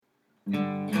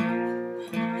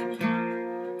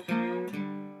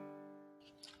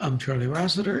I'm Charlie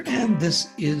Rossiter, and this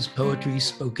is Poetry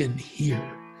Spoken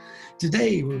Here.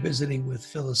 Today, we're visiting with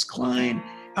Phyllis Klein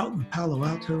out in Palo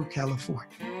Alto,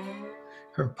 California.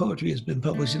 Her poetry has been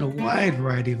published in a wide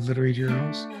variety of literary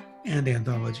journals and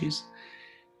anthologies.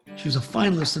 She was a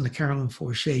finalist in the Carolyn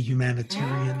Forche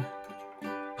Humanitarian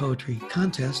Poetry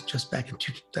Contest just back in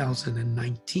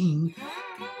 2019.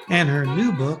 And her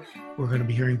new book, we're going to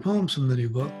be hearing poems from the new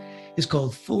book, is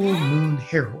called Full Moon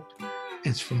Herald.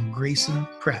 It's from Grayson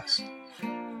Press.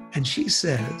 And she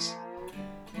says,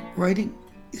 writing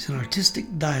is an artistic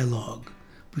dialogue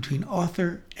between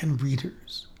author and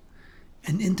readers,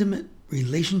 an intimate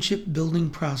relationship-building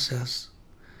process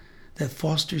that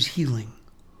fosters healing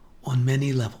on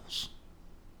many levels.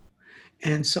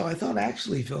 And so I thought,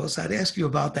 actually, Phyllis, I'd ask you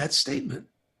about that statement,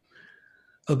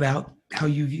 about how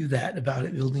you view that, about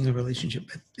it building a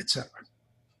relationship, etc.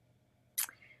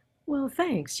 Well,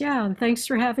 thanks. Yeah, and thanks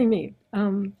for having me.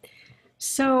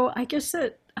 So I guess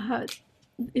that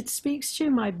it speaks to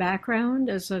my background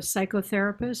as a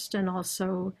psychotherapist and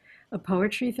also a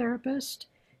poetry therapist.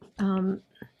 And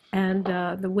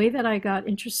the way that I got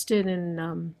interested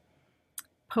in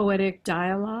poetic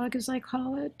dialogue, as I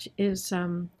call it, is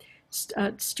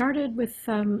started with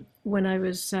when I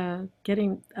was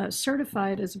getting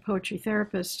certified as a poetry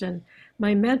therapist. And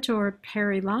my mentor,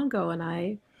 Perry Longo, and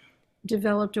I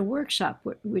developed a workshop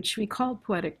which we called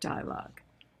Poetic Dialogue.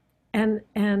 And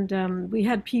we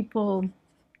had people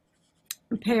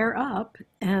pair up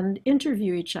and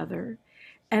interview each other,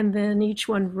 and then each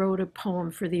one wrote a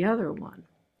poem for the other one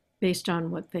based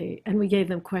on and we gave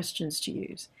them questions to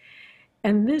use.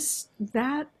 And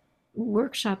that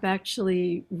workshop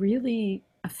actually really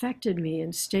affected me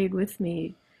and stayed with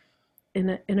me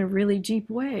in a really deep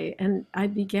way. And I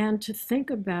began to think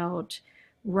about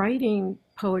writing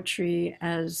poetry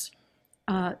as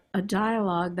a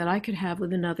dialogue that I could have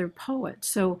with another poet.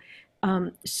 So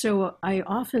I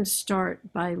often start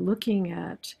by looking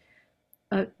at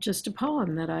just a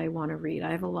poem that I want to read.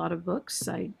 I have a lot of books.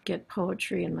 I get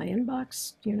poetry in my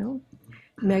inbox,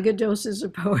 mega doses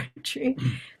of poetry.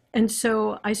 And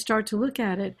so I start to look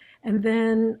at it, and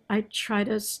then I try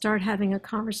to start having a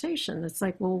conversation. It's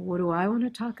like, well, what do I want to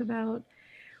talk about?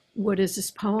 What does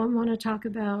this poem want to talk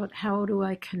about? How do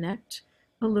I connect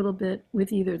a little bit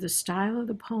with either the style of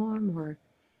the poem or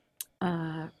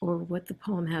what the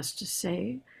poem has to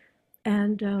say?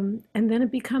 And then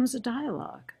it becomes a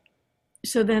dialogue.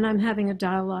 So then I'm having a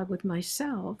dialogue with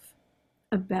myself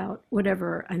about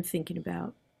whatever I'm thinking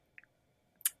about.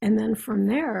 And then from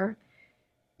there,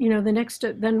 the next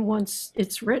step, then once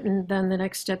it's written, then the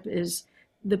next step is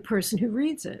the person who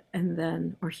reads it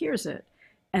or hears it.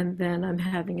 And then I'm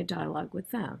having a dialogue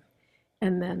with them.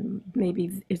 And then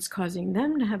maybe it's causing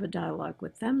them to have a dialogue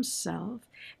with themselves.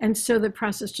 And so the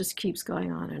process just keeps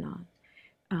going on and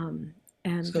on.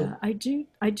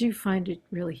 I do find it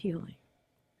really healing.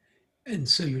 And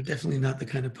so you're definitely not the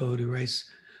kind of poet who writes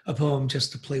a poem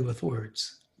just to play with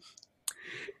words.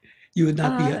 You would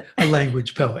not be a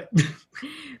language poet.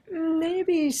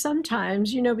 Maybe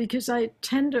sometimes, because I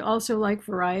tend to also like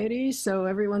variety. So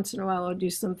every once in a while I'll do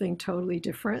something totally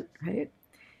different, right?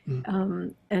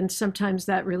 And sometimes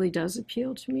that really does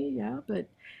appeal to me, yeah.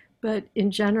 But in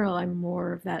general, I'm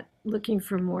more of that, looking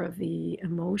for more of the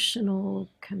emotional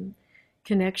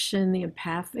connection, the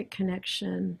empathic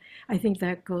connection. I think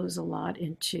that goes a lot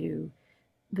into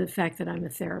the fact that I'm a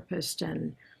therapist,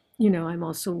 and I'm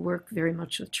also work very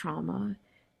much with trauma,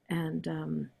 and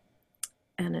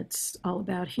it's all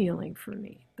about healing for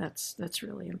me. That's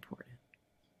really important.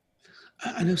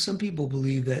 I know some people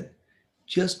believe that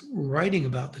just writing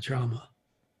about the trauma,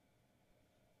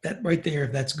 that right there,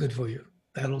 that's good for you.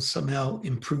 That'll somehow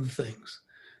improve things.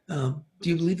 Do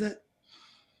you believe that?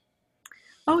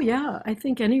 Oh, yeah. I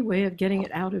think any way of getting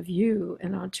it out of you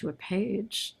and onto a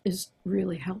page is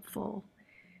really helpful.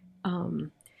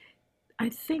 I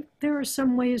think there are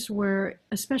some ways where,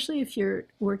 especially if you're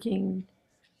working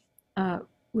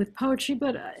with poetry,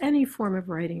 but any form of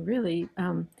writing, really,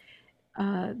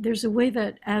 there's a way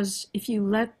that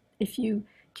if you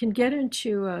can get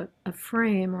into a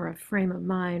frame or a frame of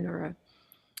mind or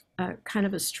a kind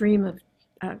of a stream of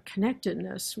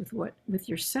connectedness with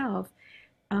yourself,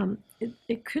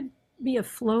 it could be a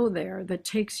flow there that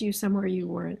takes you somewhere you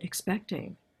weren't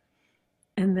expecting.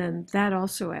 And then that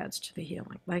also adds to the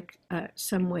healing, like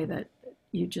some way that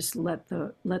you just let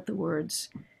the words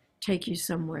take you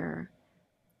somewhere,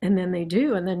 and then they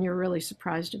do, and then you're really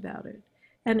surprised about it.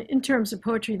 And in terms of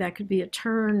poetry, that could be a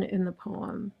turn in the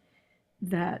poem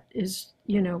that is,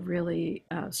 really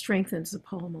strengthens the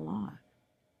poem a lot.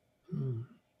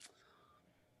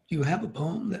 Do you have a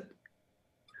poem that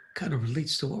kind of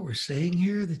relates to what we're saying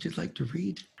here that you'd like to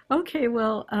read? Okay,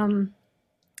 okay.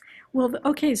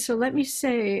 So let me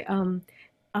say,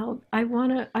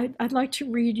 I'd like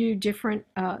to read you different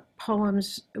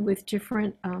poems with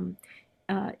different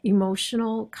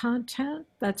emotional content.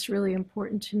 That's really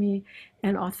important to me,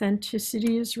 and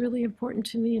authenticity is really important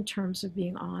to me in terms of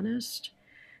being honest.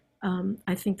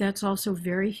 I think that's also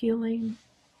very healing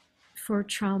for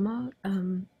trauma.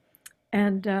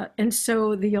 And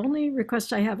so the only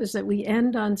request I have is that we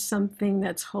end on something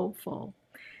that's hopeful.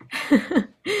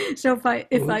 So if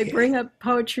I bring Okay. up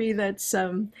poetry that's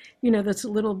that's a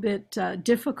little bit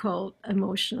difficult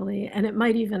emotionally, and it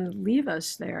might even leave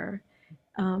us there,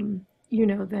 then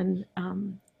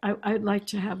I'd like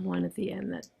to have one at the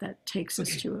end that takes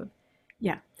us Okay. to a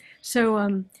yeah.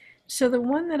 So the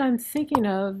one that I'm thinking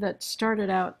of that started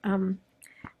out,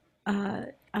 uh,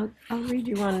 I'll read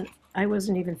you one. I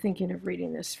wasn't even thinking of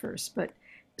reading this first, but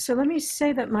so let me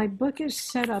say that my book is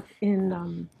set up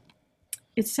in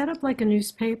it's set up like a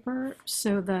newspaper.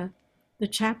 So the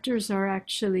chapters are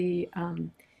actually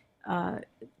uh,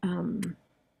 um,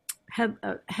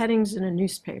 headings in a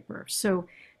newspaper. So,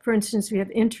 for instance, we have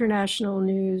international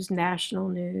news, national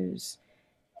news,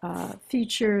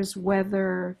 features,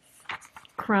 weather,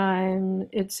 crime,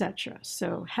 etc.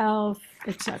 So health,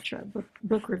 etc.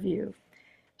 Book review.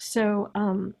 So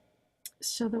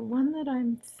so the one that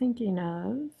I'm thinking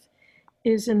of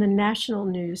is in the national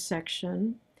news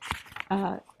section,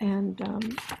 and let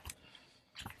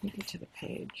me get to the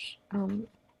page.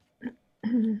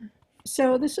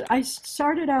 So this I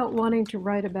started out wanting to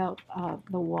write about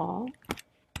the wall,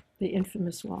 the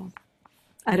infamous wall.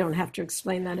 I don't have to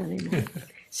explain that anymore.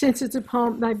 Since it's a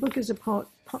poem, my book is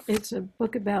it's a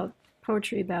book about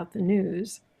poetry about the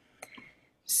news.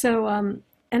 So,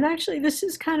 and actually, this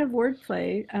is kind of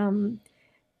wordplay,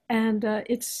 and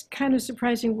it's kind of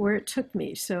surprising where it took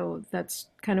me. So that's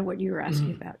kind of what you were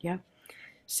asking Mm. about, yeah.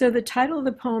 So the title of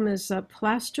the poem is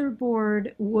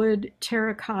Plasterboard Wood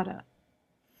Terracotta.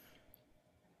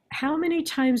 How many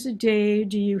times a day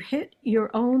do you hit your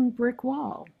own brick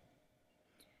wall?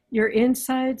 Your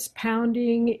insides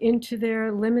pounding into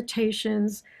their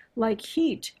limitations like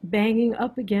heat banging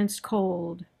up against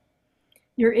cold.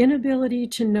 Your inability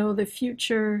to know the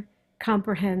future,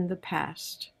 comprehend the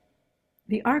past.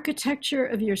 The architecture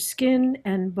of your skin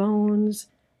and bones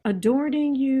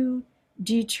adorning you,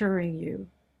 deterring you.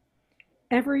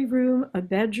 Every room a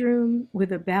bedroom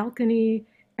with a balcony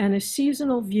and a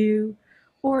seasonal view,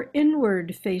 or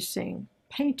inward facing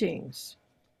paintings,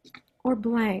 or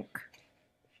blank,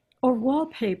 or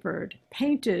wallpapered,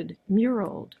 painted,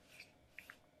 muraled.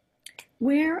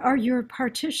 Where are your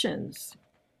partitions?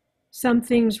 Some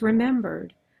things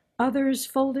remembered, others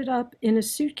folded up in a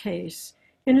suitcase,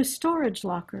 in a storage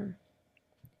locker.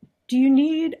 Do you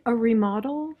need a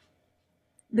remodel?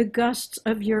 The gusts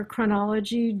of your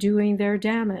chronology doing their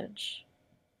damage.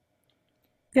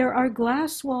 There are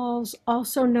glass walls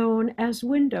also known as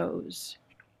windows.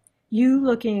 You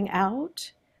looking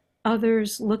out,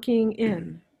 others looking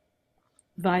in,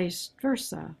 vice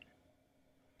versa.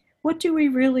 What do we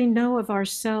really know of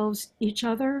ourselves, each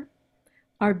other?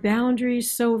 Are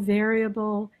boundaries so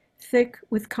variable, thick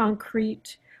with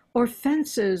concrete, or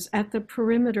fences at the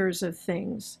perimeters of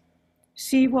things?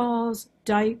 Seawalls,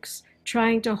 dikes,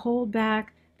 trying to hold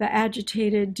back the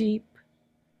agitated deep,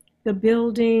 the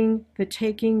building, the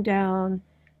taking down,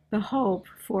 the hope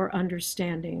for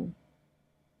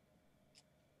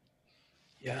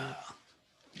Yeah.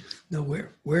 No,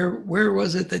 where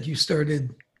was it that you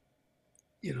started,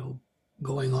 you know,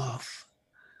 going off?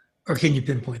 Or can you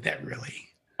pinpoint that really?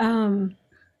 understanding.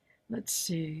 Let's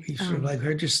see. You sort of like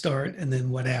heard you start and then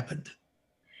what happened?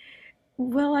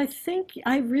 Well, I think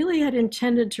I really had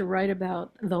intended to write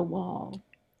about the wall.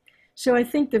 So I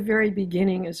think the very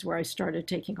beginning is where I started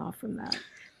taking off from that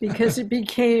because it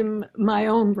became my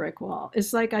own brick wall.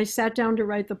 It's like I sat down to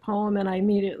write the poem and I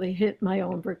immediately hit my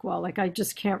own brick wall. Like I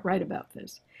just can't write about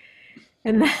this.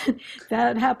 And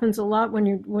that happens a lot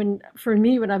when for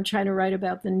me when I'm trying to write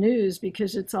about the news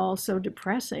because it's all so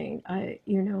depressing.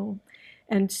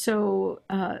 And so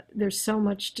there's so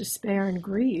much despair and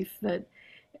grief that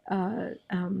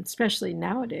especially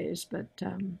nowadays,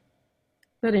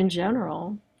 but in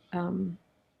general, um,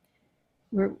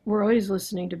 we're always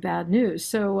listening to bad news.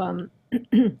 So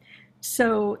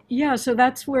yeah, so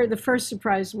that's where the first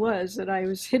surprise was that I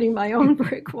was hitting my own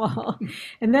brick wall,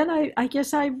 and then I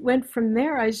guess I went from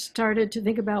there. I started to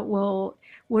think about, well,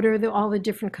 what are all the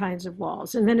different kinds of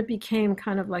walls, and then it became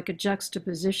kind of like a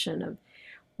juxtaposition of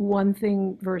one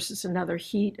thing versus another,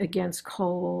 heat against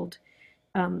cold,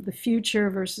 the future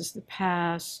versus the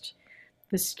past,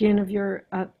 the skin of your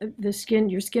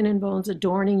skin and bones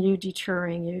adorning you,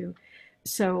 deterring you.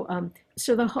 So it's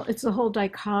the whole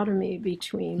dichotomy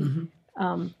between, Hmm.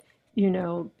 um,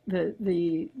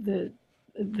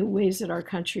 the ways that our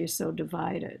country is so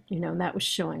divided, and that was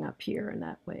showing up here in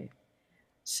that way.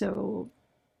 So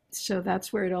so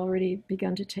that's where it already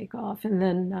begun to take off, and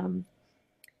then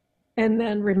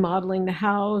remodeling the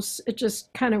house. It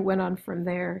just kind of went on from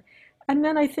there. And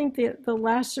then I think the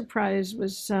last surprise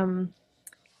was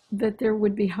that there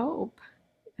would be hope.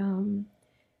 Um,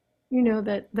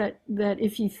 that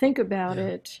if you think about Yeah.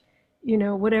 it,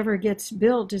 whatever gets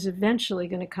built is eventually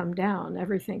going to come down.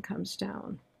 Everything comes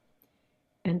down.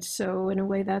 And so, in a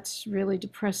way, that's really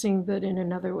depressing, but in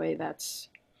another way, that's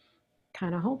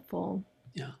kind of hopeful,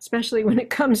 Yeah. especially when it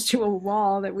comes to a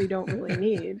wall that we don't really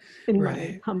need, in my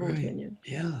Right. humble Right. opinion.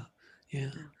 Yeah.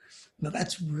 Yeah. Yeah. Now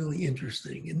that's really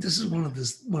interesting. And this is one of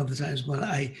the times when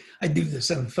I do this.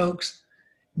 And folks,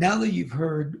 now that you've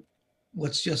heard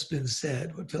what's just been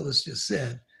said, what Phyllis just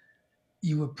said,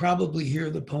 you would probably hear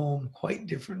the poem quite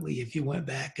differently if you went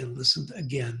back and listened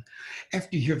again,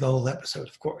 after you hear the whole episode,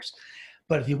 of course.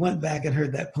 But if you went back and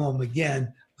heard that poem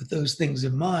again with those things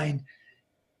in mind,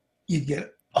 you'd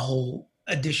get a whole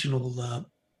additional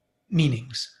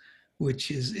meanings, which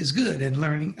is good, and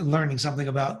learning something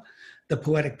about the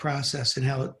poetic process and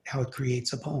how it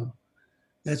creates a poem.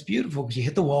 That's beautiful because you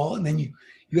hit the wall, and then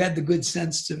you had the good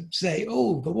sense to say,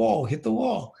 "Oh, the wall hit the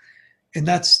wall," and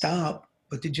not stop,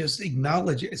 but to just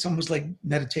acknowledge it. It's almost like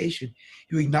meditation.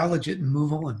 You acknowledge it and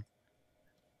move on, and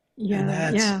Yeah,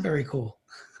 that's yeah. very cool.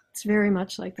 It's very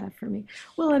much like that for me.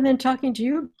 Well, and then talking to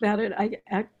you about it,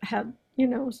 I had,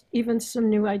 even some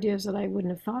new ideas that I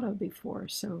wouldn't have thought of before.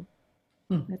 So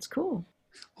Hmm. that's cool.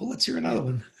 Well, let's hear another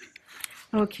one.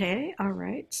 Okay, all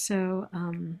right.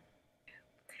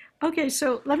 Okay,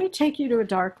 so let me take you to a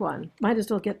dark one. Might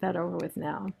as well get that over with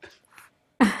now.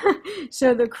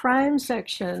 So the crime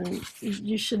section,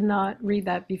 you should not read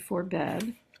that before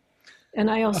bed. And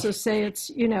I Oh, also say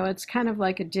it's kind of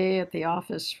like a day at the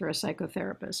office for a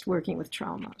psychotherapist working with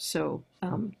trauma. So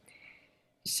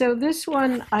this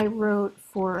one I wrote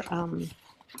for,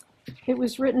 it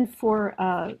was written for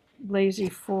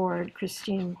Blasey Ford,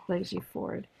 Christine Blasey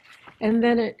Ford. And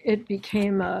then it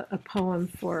became a poem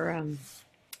for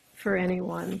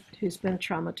anyone who's been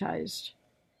traumatized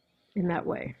in that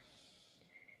way.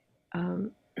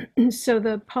 Um, so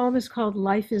the poem is called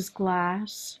Life is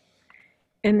Glass,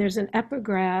 and there's an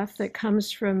epigraph that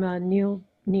comes from Neil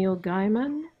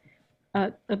Gaiman,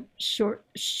 a short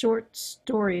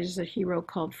stories that he wrote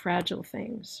called Fragile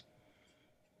Things.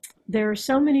 There are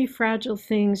so many fragile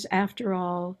things after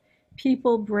all.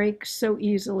 People break so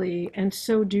easily, and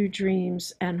so do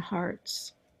dreams and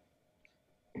hearts.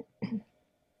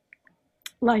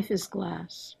 Life is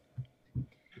glass.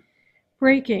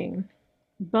 Breaking,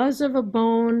 buzz of a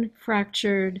bone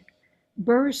fractured,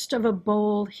 burst of a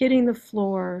bowl hitting the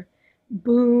floor,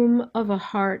 boom of a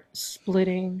heart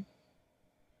splitting.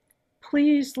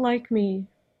 Please like me,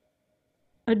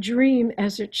 a dream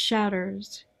as it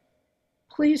shatters.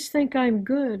 Please think I'm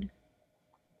good.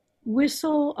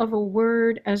 Whistle of a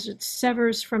word as it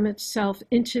severs from itself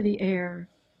into the air,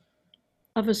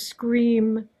 of a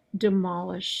scream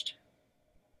demolished.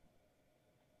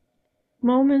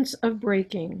 Moments of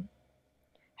breaking,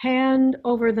 hand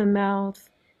over the mouth,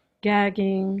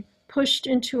 gagging, pushed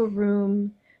into a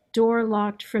room, door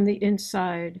locked from the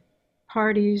inside,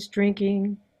 parties,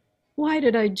 drinking. Why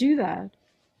did I do that?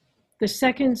 The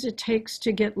seconds it takes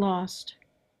to get lost.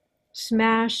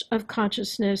 Smash of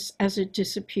consciousness as it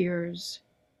disappears.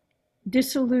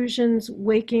 Disillusion's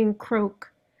waking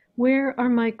croak. Where are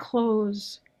my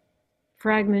clothes?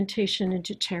 Fragmentation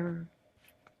into terror.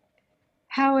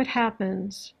 How it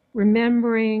happens,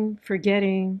 remembering,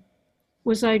 forgetting.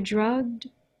 Was I drugged?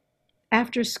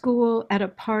 After school, at a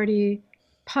party,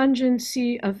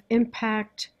 pungency of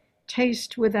impact,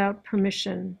 taste without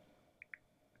permission.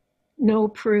 No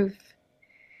proof.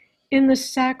 In the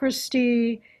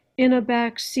sacristy, in a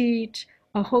back seat,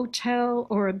 a hotel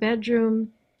or a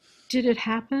bedroom, did it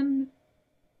happen?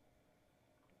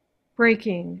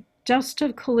 Breaking, dust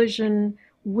of collision,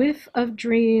 whiff of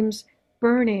dreams,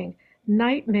 burning,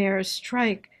 nightmares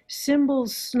strike,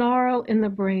 symbols snarl in the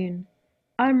brain.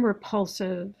 I'm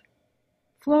repulsive.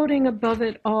 Floating above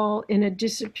it all in a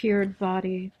disappeared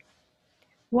body.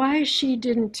 Why she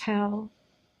didn't tell,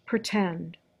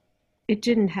 pretend. It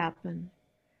didn't happen.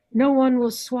 No one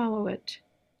will swallow it.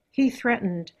 He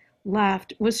threatened,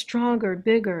 laughed, was stronger,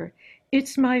 bigger.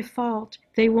 It's my fault.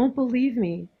 They won't believe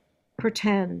me.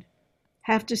 Pretend.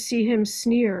 Have to see him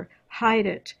sneer, hide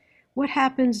it. What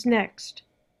happens next?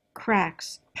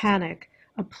 Cracks, panic,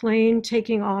 a plane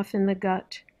taking off in the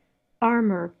gut,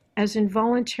 armor as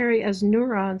involuntary as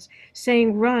neurons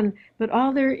saying run, but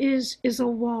all there is a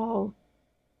wall.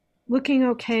 Looking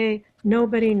okay,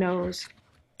 nobody knows.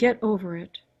 Get over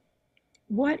it.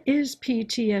 What is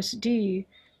PTSD?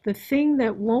 The thing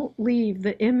that won't leave,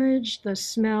 the image, the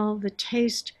smell, the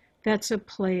taste that's a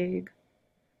plague.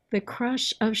 The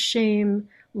crush of shame,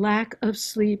 lack of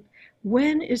sleep.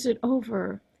 When is it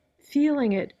over?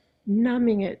 Feeling it,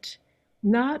 numbing it,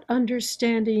 not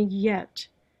understanding yet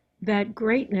that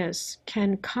greatness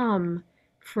can come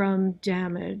from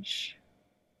damage.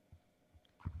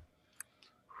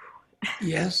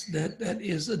 Yes, that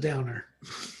is a downer.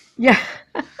 Yeah.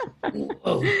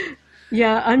 Oh,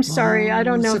 Yeah, I'm sorry. I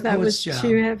don't it's know a if that poet's was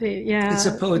too job. heavy. It's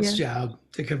a Yeah, poet's yeah. job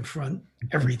to confront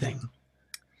everything.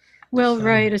 Well, So,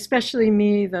 right, especially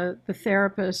me, the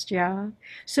therapist, yeah.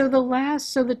 So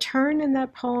the turn in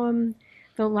that poem,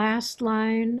 the last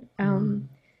line,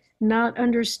 not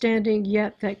understanding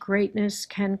yet that greatness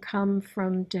can come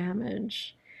from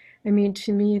damage. I mean,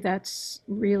 to me, that's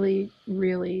really,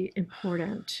 really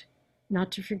important,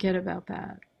 not to forget about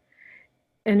that.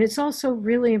 And it's also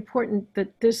really important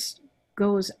that this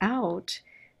goes out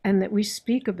and that we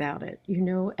speak about it,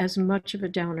 as much of a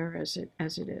downer as it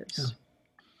yeah. is.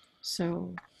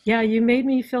 So, yeah, you made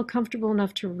me feel comfortable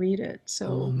enough to read it.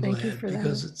 Oh, So, I'm thank you glad for that.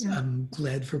 because Yeah. I'm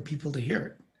glad for people to hear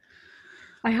it.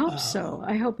 I hope Uh, so.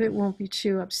 I hope it won't be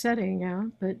too upsetting, yeah.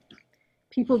 But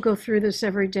people go through this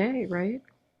every day, right?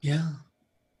 yeah,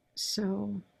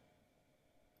 So,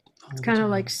 all it's the kind of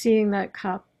like time. seeing that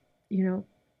cop, you know,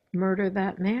 murder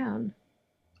that man,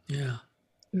 Yeah,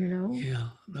 you know. yeah,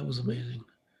 that was amazing.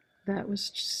 That was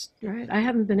just right. I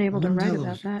haven't been able to On write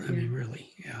about television. that I yet. mean,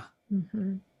 really, yeah,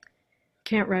 Hmm.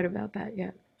 Can't write about that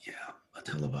yet. yeah, a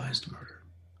televised murder.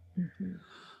 Hmm.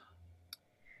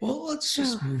 Well, let's So,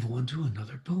 just move on to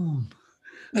another poem.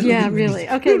 I don't yeah, think really. we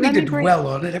Okay, don't need let to me bring. dwell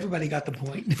on it. Everybody got the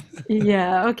point.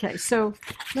 Yeah, okay. So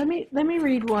let me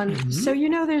read one. So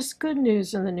Hmm. there's good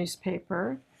news in the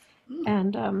newspaper,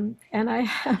 and I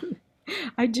have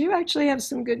I do actually have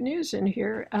some good news in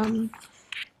here. And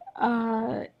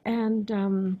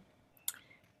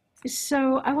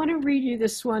So I want to read you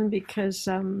this one because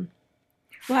well,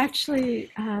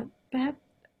 actually, that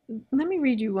let me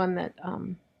read you one that let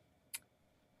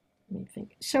me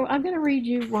think. So I'm going to read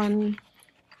you one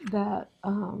that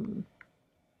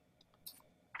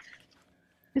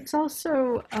it's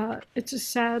also it's a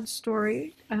sad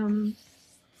story,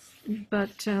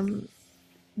 but um,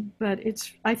 but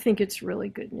it's I think it's really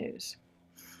good news.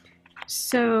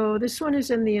 So this one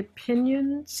is in the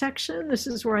opinion section. This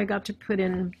is where I got to put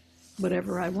in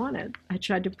whatever I wanted. I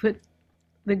tried to put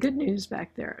the good news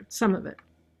back there, some of it.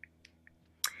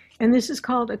 And this is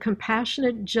called A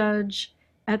Compassionate Judge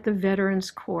at the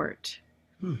Veterans Court.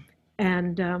 Hmm.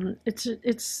 And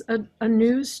it's a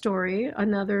news story,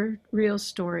 another real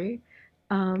story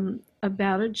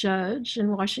about a judge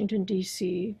in Washington,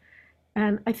 D.C.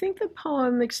 And I think the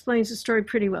poem explains the story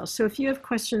pretty well. So if you have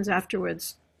questions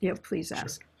afterwards, please Sure.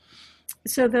 ask.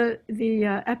 So the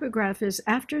epigraph is: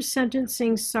 after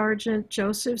sentencing Sergeant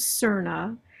Joseph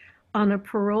Cerna on a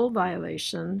parole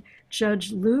violation,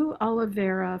 Judge Lou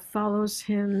Oliveira follows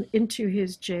him into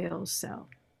his jail cell.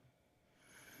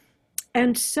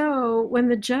 And so when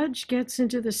the judge gets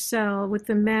into the cell with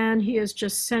the man he has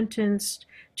just sentenced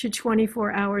to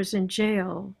 24 hours in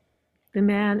jail, the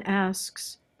man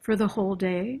asks, "For the whole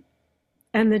day?"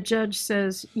 And the judge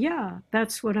says, "Yeah,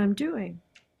 that's what I'm doing."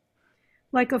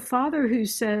 Like a father who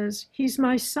says, "He's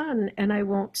my son and I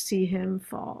won't see him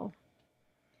fall."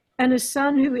 And a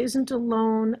son who isn't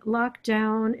alone, locked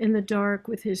down in the dark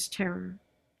with his terror.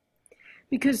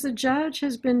 Because the judge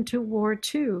has been to war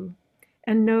too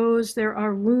and knows there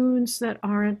are wounds that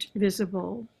aren't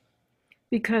visible.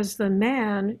 Because the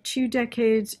man, 2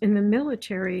 decades in the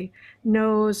military,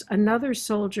 knows another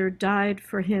soldier died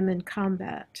for him in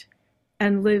combat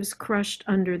and lives crushed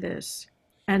under this,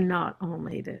 and not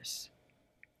only this.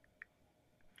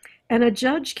 And a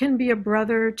judge can be a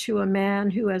brother to a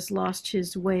man who has lost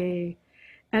his way,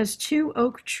 as two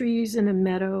oak trees in a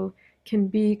meadow can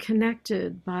be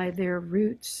connected by their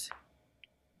roots.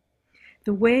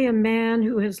 The way a man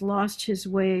who has lost his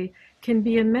way can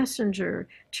be a messenger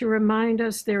to remind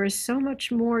us there is so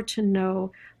much more to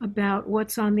know about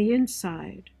what's on the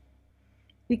inside.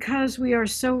 Because we are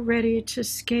so ready to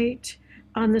skate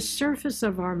on the surface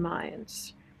of our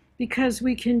minds, because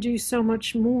we can do so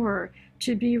much more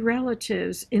to be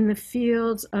relatives in the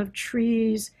fields of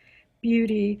trees,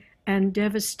 beauty, and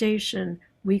devastation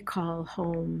we call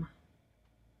home.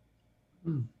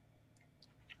 Hmm.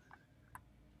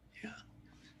 Yeah.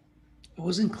 It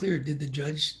wasn't clear. Did the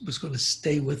judge was going to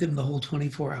stay with him the whole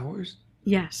 24 hours?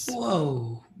 Yes.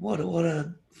 Whoa, what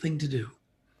a thing to do.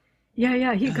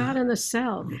 Yeah. He got in the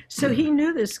cell. So he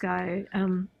knew this guy.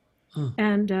 Huh.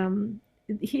 And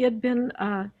he had been,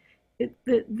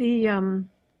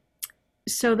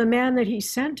 so the man that he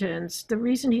sentenced, the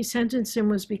reason he sentenced him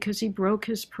was because he broke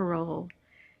his parole,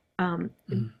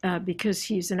 because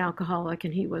he's an alcoholic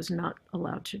and he was not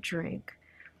allowed to drink.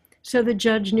 So the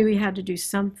judge knew he had to do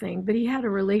something, but he had a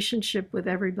relationship with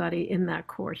everybody in that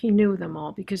court. He knew them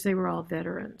all because they were all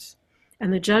veterans,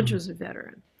 and the judge was a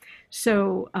veteran.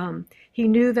 So he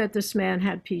knew that this man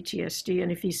had PTSD,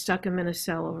 and if he stuck him in a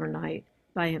cell overnight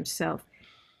by himself,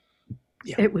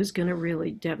 it was going to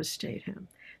really devastate him.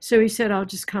 So he said, I'll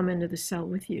just come into the cell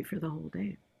with you for the whole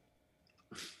day.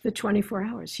 The 24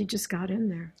 hours. He just got in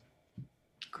there.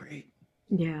 Great.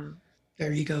 Yeah.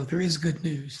 There you go. There is good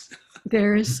news.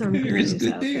 There is some good news. There is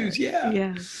good news.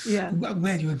 There. Yeah. I'm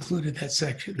glad you included that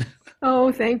section.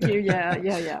 Oh, thank you. Yeah.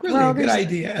 Really a good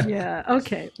idea. Yeah.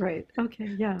 Okay. Right.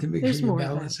 Okay. Yeah. To make there's sure you more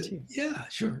balance of that it. too. Yeah,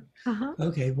 sure. Uh-huh.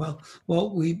 Okay. Well,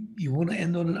 you want to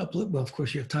end on an uplift. Well, of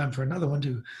course, you have time for another one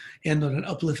to end on an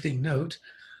uplifting note.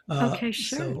 Okay,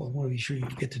 sure. So I want to be sure you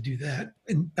get to do that.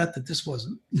 And not that this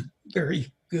wasn't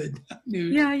very good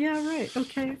news. Yeah. Right.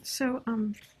 Okay. So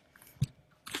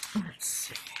let's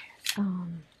see.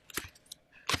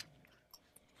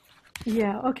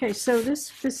 Yeah. Okay. So this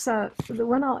the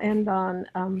one I'll end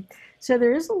on. So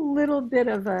there is a little bit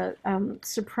of a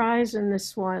surprise in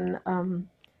this one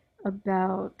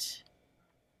about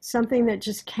something that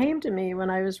just came to me when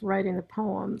I was writing the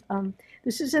poem.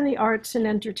 This is in the arts and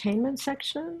entertainment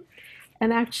section,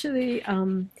 and actually,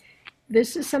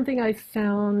 this is something I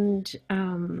found.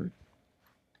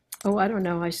 I don't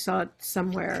know. I saw it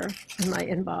somewhere in my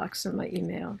inbox in my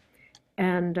email,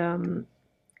 and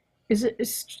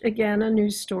it's again a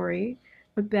news story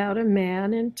about a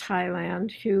man in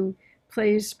Thailand who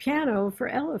plays piano for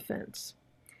elephants.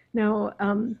 Now,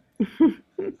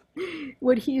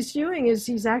 what he's doing is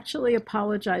he's actually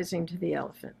apologizing to the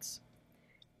elephants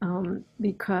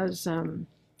because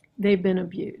they've been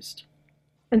abused.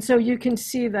 And so you can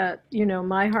see that,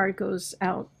 my heart goes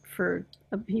out for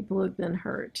people who have been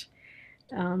hurt.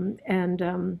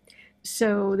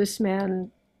 So this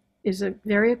man is a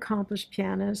very accomplished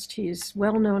pianist. He's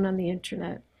well known on the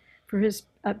internet for his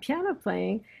piano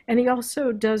playing, and he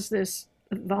also does this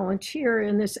volunteer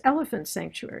in this elephant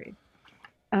sanctuary.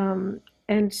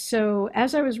 And so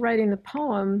as I was writing the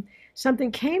poem,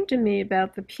 something came to me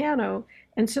about the piano,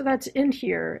 and so that's in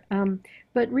here.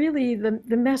 But really, the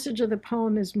message of the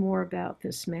poem is more about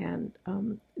this man,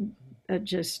 the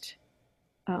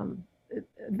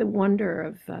wonder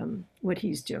of what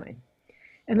he's doing.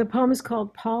 And the poem is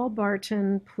called Paul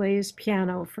Barton Plays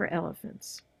Piano for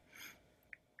Elephants.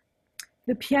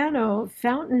 The piano,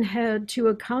 fountainhead to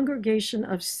a congregation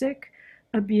of sick,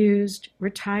 abused,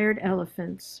 retired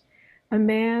elephants. A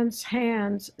man's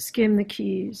hands skim the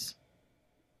keys.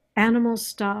 Animals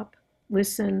stop,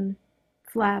 listen,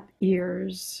 flap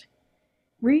ears.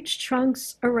 Reach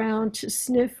trunks around to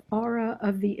sniff aura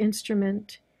of the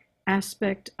instrument,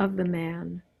 aspect of the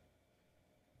man.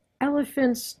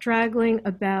 Elephants straggling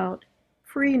about,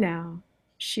 free now,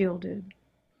 shielded.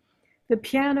 The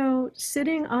piano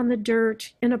sitting on the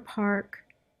dirt in a park,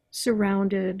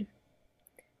 surrounded.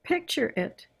 Picture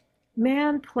it,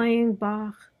 man playing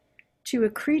Bach to a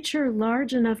creature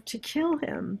large enough to kill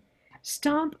him,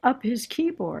 stomp up his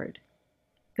keyboard.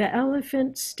 The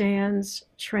elephant stands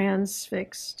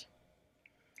transfixed.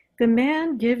 The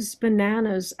man gives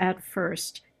bananas at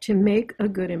first to make a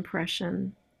good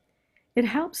impression. It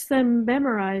helps them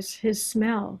memorize his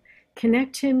smell,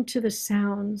 connect him to the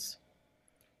sounds.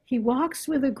 He walks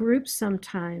with a group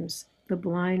sometimes, the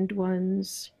blind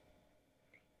ones.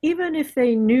 Even if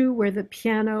they knew where the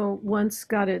piano once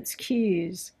got its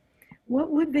keys,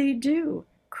 what would they do?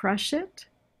 Crush it?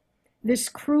 This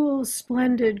cruel,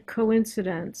 splendid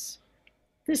coincidence.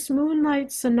 This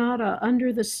moonlight sonata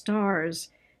under the stars,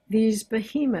 these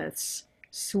behemoths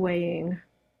swaying.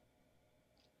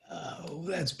 Oh,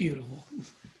 that's beautiful.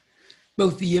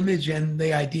 Both the image and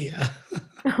the idea.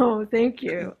 Oh, thank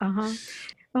you.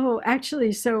 Oh,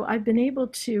 actually, so I've been able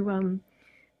to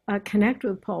connect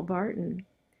with Paul Barton.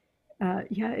 All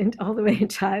the way in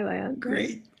Thailand.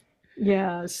 Great.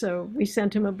 Yeah, so we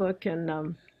sent him a book,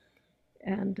 and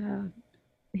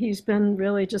he's been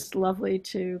really just lovely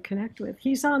to connect with.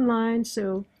 He's online,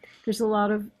 so there's a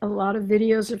lot of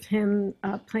videos of him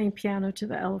playing piano to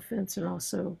the elephants, and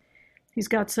also he's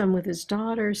got some with his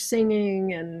daughter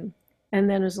singing, and then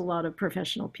there's a lot of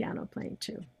professional piano playing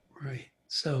too. Right.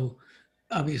 So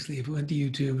obviously, if we went to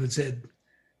YouTube and said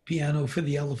Piano for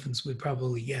the Elephants would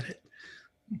probably get it.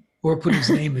 Or put his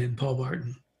name in, Paul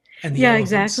Barton, and the Yeah,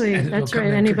 Elephants, exactly. and it'll That's come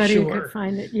right. in for Anybody who could sure.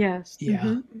 find it. Yes.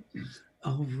 Yeah.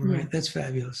 Oh, Yeah. right. That's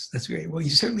fabulous. That's great. Well, you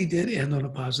certainly did end on a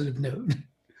positive note.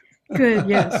 Good.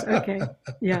 Yes. Okay.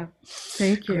 Yeah.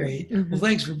 Thank you. Great. Well,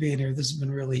 thanks for being here. This has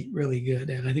been really, really good.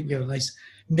 And I think we have a nice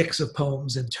mix of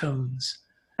poems and tones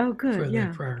Oh, for good. the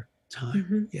Yeah. prayer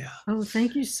time. Yeah. Oh,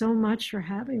 thank you so much for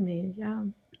having me. Yeah.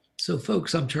 So,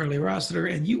 folks, I'm Charlie Rossiter,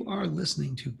 and you are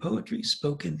listening to Poetry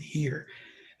Spoken Here.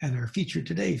 And our feature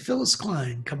today, Phyllis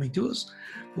Klein, coming to us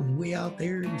from way out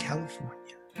there in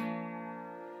California.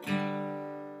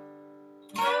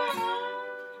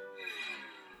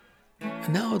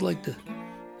 And now I'd like to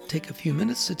take a few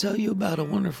minutes to tell you about a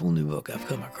wonderful new book I've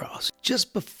come across.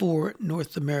 Just before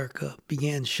North America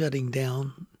began shutting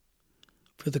down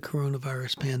for the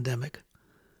coronavirus pandemic,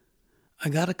 I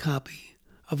got a copy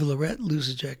of Lorette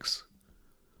Lusacek's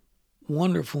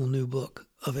wonderful new book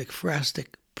of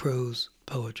ekphrastic prose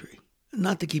poetry.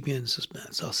 Not to keep you in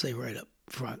suspense, I'll say right up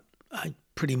front, I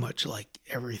pretty much like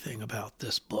everything about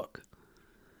this book.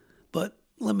 But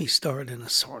let me start in a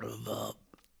sort of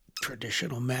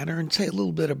traditional manner and say a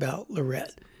little bit about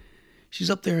Lorette.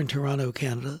 She's up there in Toronto,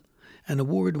 Canada, an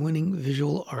award-winning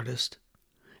visual artist,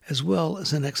 as well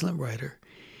as an excellent writer,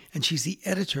 and she's the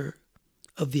editor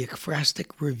of the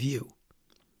Ekphrastic Review,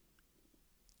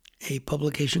 a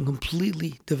publication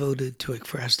completely devoted to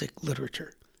ekphrastic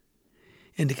literature.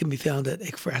 And it can be found at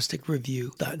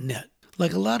ekphrasticreview.net.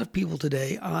 Like a lot of people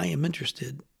today, I am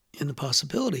interested in the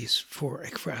possibilities for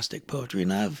ekphrastic poetry,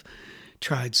 and I've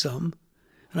tried some.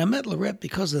 And I met Lorette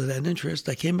because of that interest.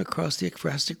 I came across the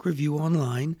Ekphrastic Review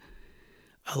online.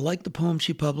 I liked the poem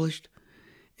she published,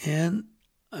 and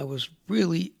I was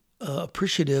really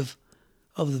appreciative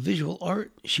of the visual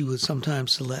art she would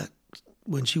sometimes select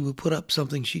when she would put up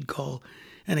something she'd call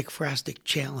an ekphrastic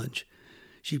challenge.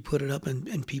 She'd put it up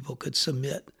and people could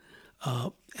submit.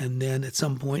 And then at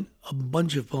some point, a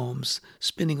bunch of poems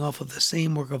spinning off of the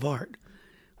same work of art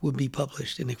would be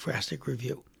published in Ekphrastic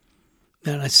Review.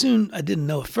 And I didn't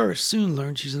know at first, soon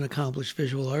learned she's an accomplished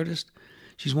visual artist.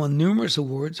 She's won numerous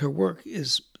awards. Her work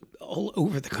is all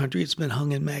over the country. It's been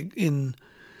hung in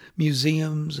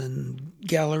museums and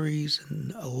galleries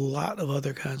and a lot of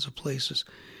other kinds of places.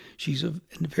 She's a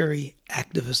very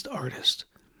activist artist.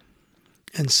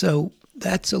 And so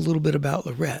that's a little bit about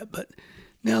Lorette. But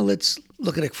now let's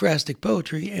look at ekphrastic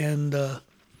poetry and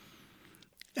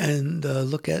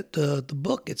look at the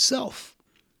book itself.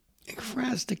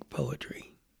 Ekphrastic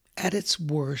poetry, at its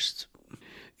worst,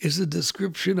 is a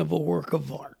description of a work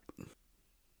of art,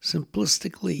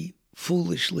 simplistically,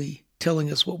 foolishly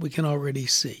telling us what we can already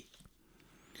see.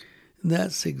 And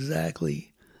that's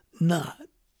exactly not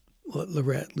what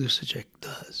Lorette Lusacek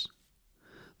does.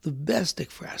 The best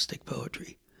ekphrastic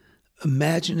poetry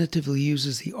imaginatively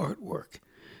uses the artwork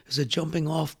as a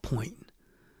jumping-off point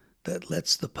that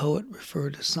lets the poet refer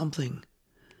to something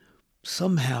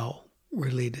somehow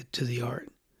related to the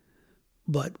art,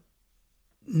 but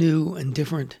new and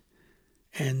different,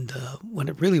 and when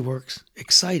it really works,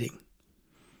 exciting.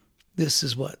 This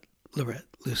is what Lorette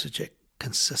Lusacek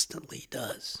consistently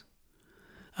does.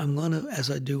 I'm going to, as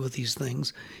I do with these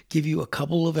things, give you a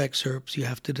couple of excerpts. You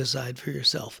have to decide for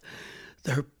yourself.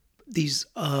 These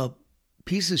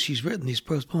pieces she's written, these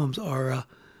prose poems, are a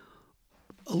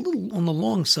little on the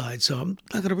long side, so I'm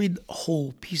not going to read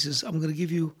whole pieces. I'm going to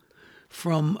give you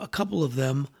from a couple of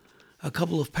them, a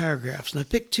couple of paragraphs. And I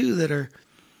picked two that are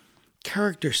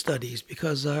character studies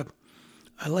because I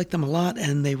like them a lot,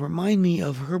 and they remind me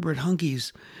of Herbert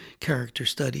Huncke's character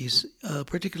studies,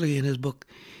 particularly in his book,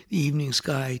 The Evening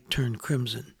Sky Turned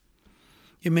Crimson.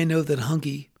 You may know that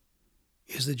Huncke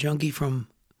is the junkie from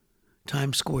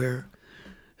Times Square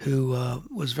who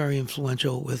was very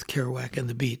influential with Kerouac and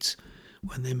the Beats.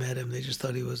 When they met him, they just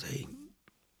thought he was a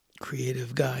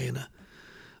creative guy and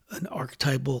an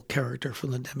archetypal character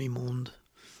from the demi-monde.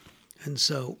 And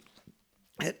so,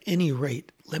 at any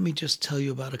rate, let me just tell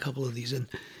you about a couple of these. And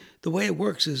the way it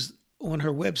works is on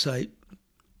her website,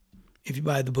 if you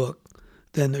buy the book,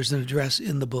 then there's an address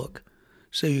in the book.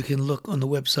 So you can look on the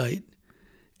website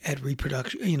at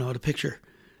reproduction, at a picture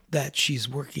that she's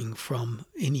working from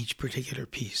in each particular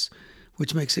piece,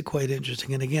 which makes it quite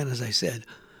interesting. And again, as I said,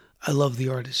 I love the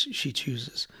artist she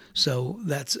chooses. So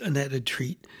that's an added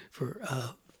treat for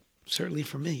certainly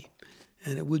for me,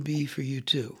 and it would be for you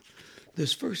too.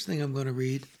 This first thing I'm going to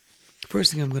read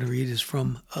is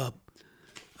from a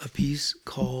piece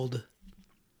called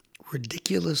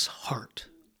Ridiculous Heart,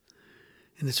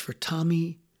 and it's for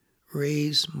Tommy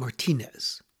Reyes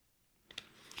Martinez.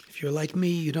 If you're like me,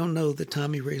 you don't know that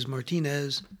Tommy Reyes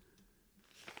Martinez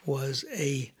was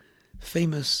a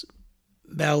famous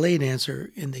ballet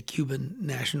dancer in the Cuban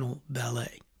National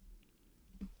Ballet.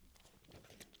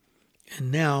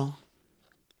 And now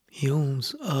he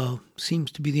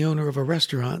seems to be the owner of a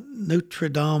restaurant, Notre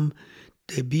Dame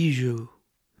de Bijou,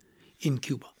 in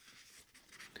Cuba.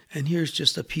 And here's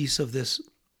just a piece of this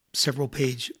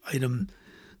several-page item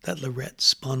that Lorette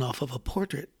spun off of a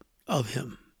portrait of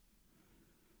him.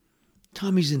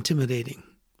 Tommy's intimidating,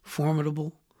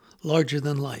 formidable, larger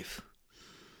than life.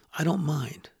 I don't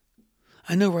mind.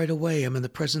 I know right away I'm in the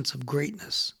presence of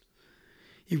greatness.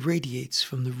 It radiates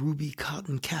from the ruby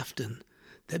cotton caftan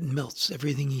that melts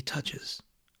everything he touches.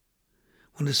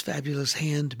 When his fabulous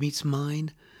hand meets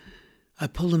mine, I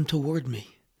pull him toward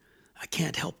me. I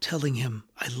can't help telling him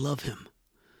I love him.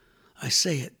 I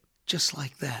say it just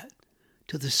like that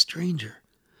to the stranger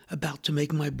about to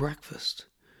make my breakfast.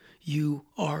 You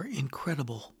are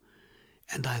incredible,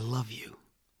 and I love you.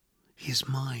 He is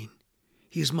mine.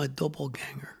 He is my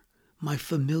doppelganger, my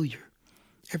familiar,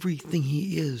 everything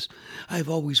he is, I've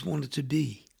always wanted to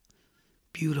be.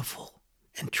 Beautiful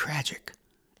and tragic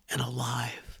and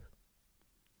alive.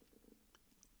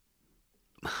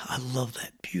 I love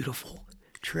that. Beautiful,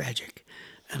 tragic,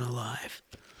 and alive.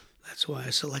 That's why I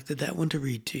selected that one to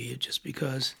read to you, just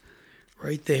because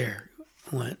right there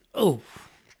I went, oh,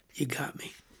 you got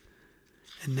me.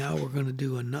 And now we're going to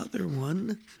do another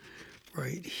one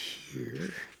right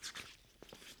here.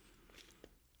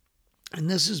 And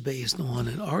this is based on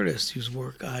an artist whose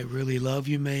work I really love.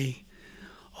 You may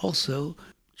also,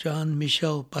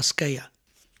 Jean-Michel Basquiat.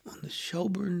 On the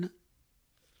Shelburne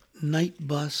night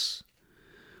bus,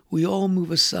 we all move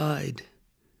aside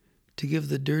to give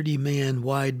the dirty man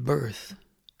wide berth.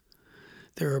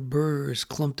 There are burrs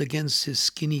clumped against his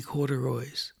skinny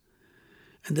corduroys,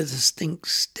 and the distinct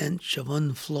stench of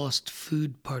unflossed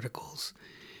food particles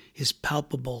is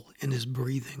palpable in his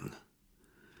breathing.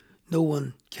 No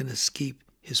one can escape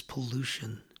his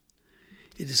pollution.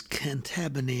 It is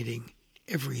contaminating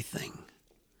everything.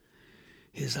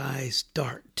 His eyes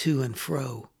dart to and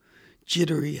fro,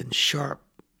 jittery and sharp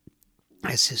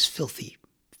as his filthy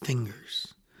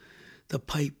fingers. The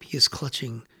pipe he is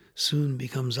clutching soon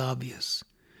becomes obvious.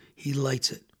 He lights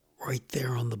it right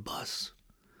there on the bus.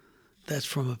 That's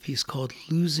from a piece called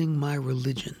Losing My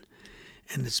Religion,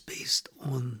 and it's based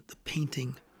on the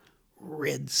painting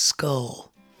Red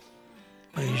Skull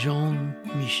by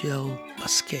Jean-Michel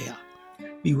Basquiat.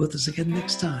 Be with us again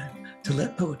next time to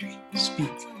let poetry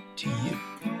speak to you.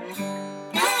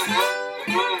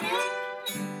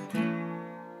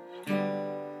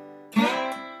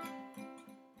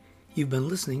 You've been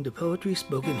listening to Poetry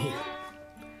Spoken Here.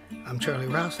 I'm Charlie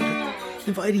Rossiter,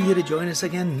 inviting you to join us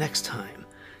again next time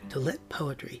to let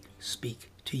poetry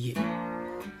speak to you.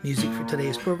 Music for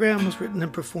today's program was written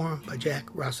and performed by Jack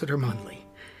Rossiter Mundley.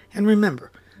 And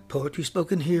remember, Poetry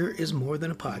Spoken Here is more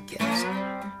than a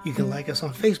podcast. You can like us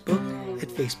on Facebook at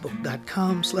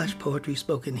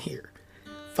facebook.com/poetryspokenhere.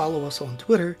 Follow us on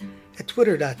Twitter at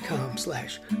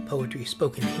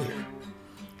twitter.com/poetryspokenhere.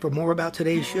 For more about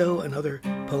today's show and other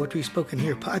Poetry Spoken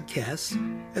Here podcasts,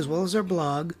 as well as our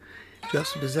blog,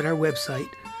 just visit our website,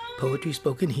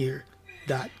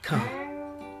 poetryspokenhere.com.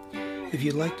 If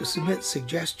you'd like to submit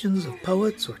suggestions of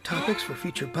poets or topics for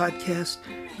future podcasts,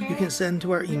 you can send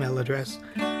to our email address,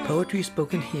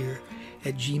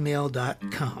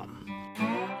 poetryspokenhere@gmail.com.